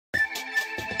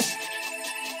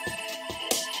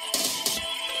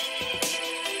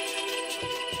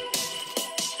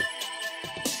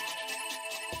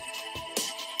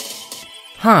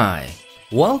Hi,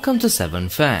 welcome to 7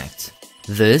 Facts.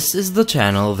 This is the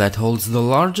channel that holds the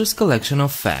largest collection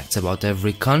of facts about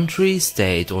every country,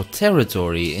 state or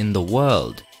territory in the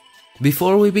world.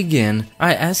 Before we begin,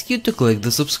 I ask you to click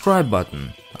the subscribe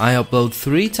button. I upload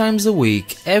 3 times a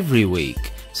week, every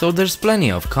week, so there's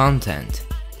plenty of content.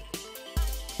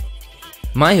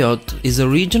 Mayotte is a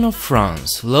region of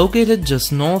France located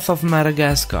just north of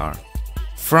Madagascar.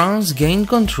 France gained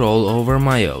control over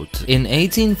Mayotte in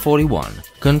 1841,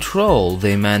 control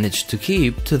they managed to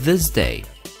keep to this day.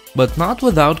 But not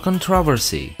without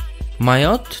controversy.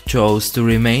 Mayotte chose to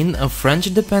remain a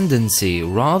French dependency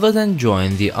rather than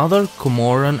join the other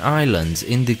Comoran islands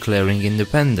in declaring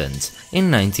independence in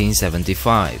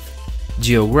 1975.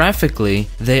 Geographically,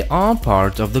 they are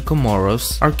part of the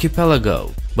Comoros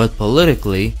archipelago, but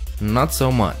politically, not so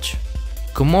much.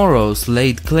 Comoros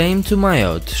laid claim to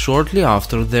Mayotte shortly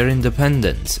after their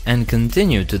independence and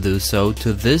continue to do so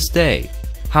to this day.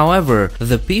 However,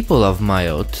 the people of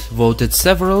Mayotte voted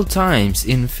several times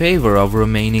in favor of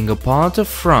remaining a part of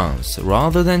France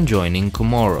rather than joining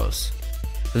Comoros.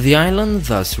 The island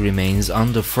thus remains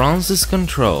under France's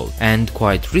control, and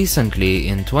quite recently,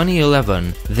 in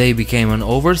 2011, they became an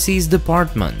overseas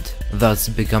department, thus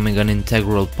becoming an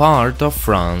integral part of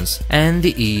France and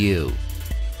the EU.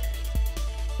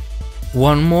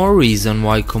 One more reason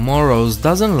why Comoros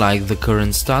doesn't like the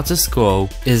current status quo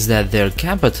is that their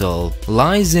capital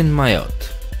lies in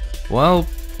Mayotte. Well,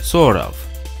 sort of.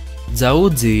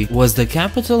 Dzaoudzi was the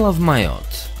capital of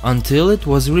Mayotte until it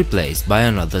was replaced by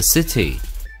another city.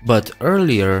 But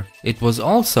earlier, it was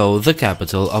also the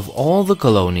capital of all the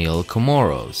colonial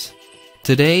Comoros.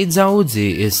 Today,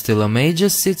 Dzaoudzi is still a major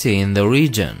city in the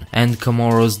region, and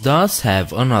Comoros does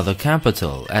have another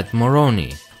capital at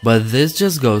Moroni. But this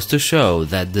just goes to show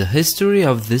that the history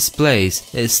of this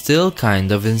place is still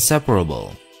kind of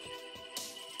inseparable.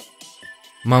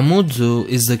 Mamoudzou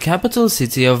is the capital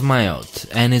city of Mayotte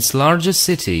and its largest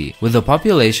city, with a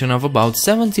population of about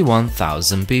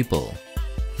 71,000 people.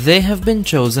 They have been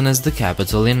chosen as the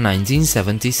capital in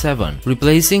 1977,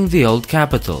 replacing the old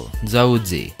capital,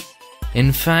 Dzaoudzi.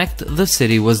 In fact, the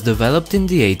city was developed in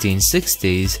the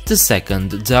 1860s to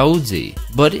second Dzaoudzi,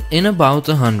 but in about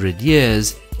 100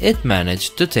 years, it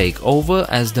managed to take over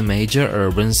as the major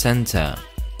urban center.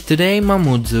 Today,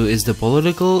 Mamoudzou is the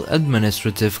political,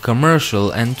 administrative, commercial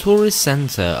and tourist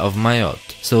center of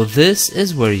Mayotte, so this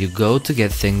is where you go to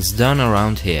get things done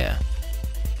around here.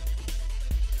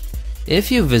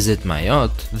 If you visit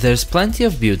Mayotte, there's plenty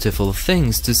of beautiful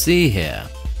things to see here.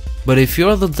 But if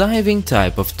you're the diving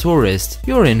type of tourist,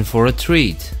 you're in for a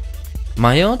treat.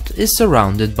 Mayotte is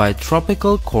surrounded by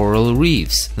tropical coral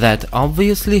reefs that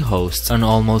obviously hosts an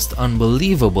almost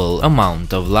unbelievable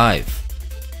amount of life.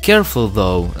 Careful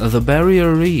though, the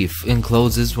barrier reef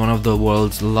encloses one of the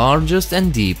world's largest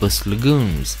and deepest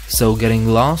lagoons, so getting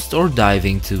lost or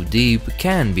diving too deep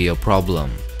can be a problem.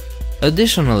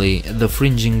 Additionally, the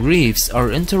fringing reefs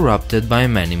are interrupted by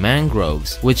many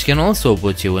mangroves, which can also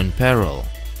put you in peril.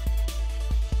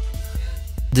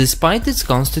 Despite its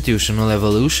constitutional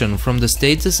evolution from the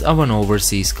status of an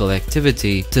overseas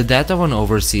collectivity to that of an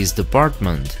overseas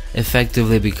department,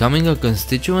 effectively becoming a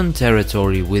constituent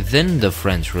territory within the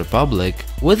French Republic,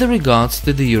 with regards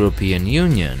to the European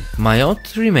Union,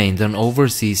 Mayotte remained an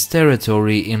overseas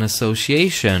territory in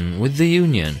association with the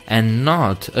Union and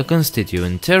not a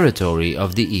constituent territory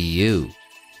of the EU.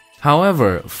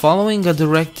 However, following a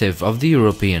directive of the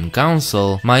European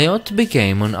Council, Mayotte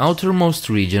became an outermost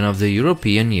region of the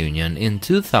European Union in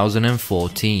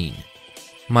 2014.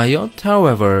 Mayotte,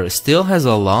 however, still has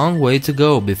a long way to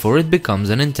go before it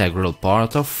becomes an integral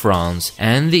part of France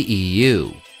and the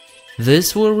EU.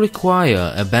 This will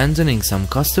require abandoning some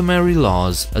customary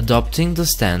laws, adopting the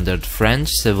standard French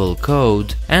civil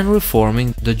code, and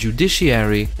reforming the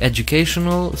judiciary,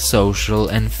 educational, social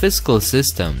and fiscal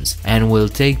systems, and will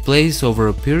take place over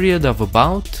a period of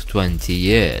about 20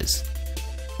 years.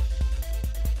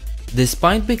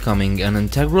 Despite becoming an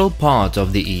integral part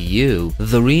of the EU,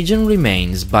 the region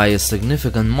remains by a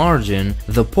significant margin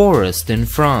the poorest in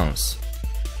France.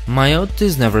 Mayotte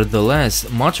is nevertheless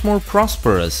much more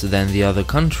prosperous than the other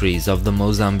countries of the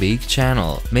Mozambique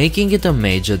Channel, making it a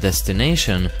major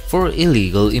destination for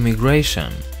illegal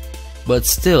immigration. But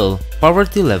still,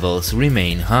 poverty levels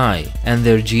remain high, and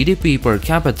their GDP per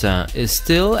capita is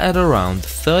still at around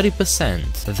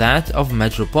 30% that of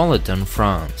metropolitan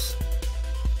France.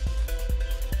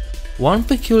 One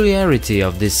peculiarity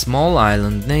of this small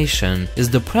island nation is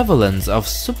the prevalence of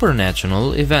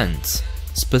supernatural events,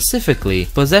 specifically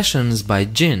possessions by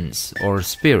jinns or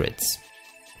spirits.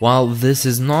 While this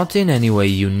is not in any way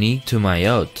unique to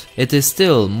Mayotte, it is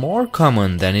still more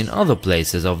common than in other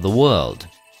places of the world.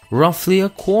 Roughly a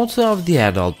quarter of the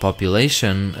adult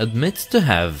population admits to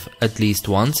have, at least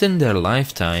once in their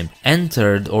lifetime,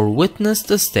 entered or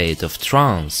witnessed a state of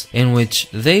trance, in which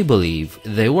they believe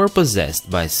they were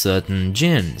possessed by certain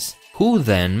jinns, who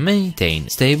then maintain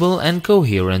stable and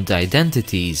coherent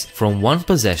identities from one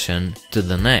possession to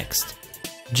the next.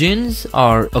 Jinns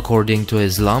are, according to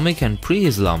Islamic and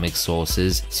pre-Islamic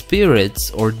sources,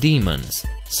 spirits or demons,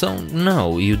 so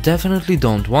no, you definitely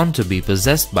don't want to be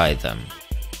possessed by them.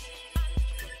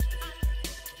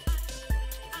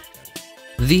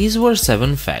 These were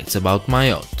 7 facts about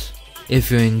Mayotte.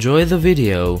 If you enjoyed the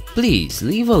video, please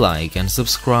leave a like and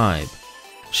subscribe.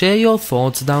 Share your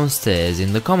thoughts downstairs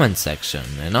in the comment section,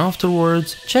 and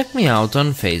afterwards check me out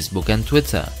on Facebook and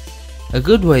Twitter. A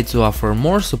good way to offer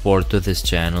more support to this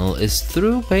channel is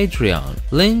through Patreon,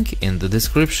 link in the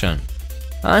description.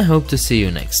 I hope to see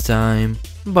you next time,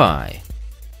 bye.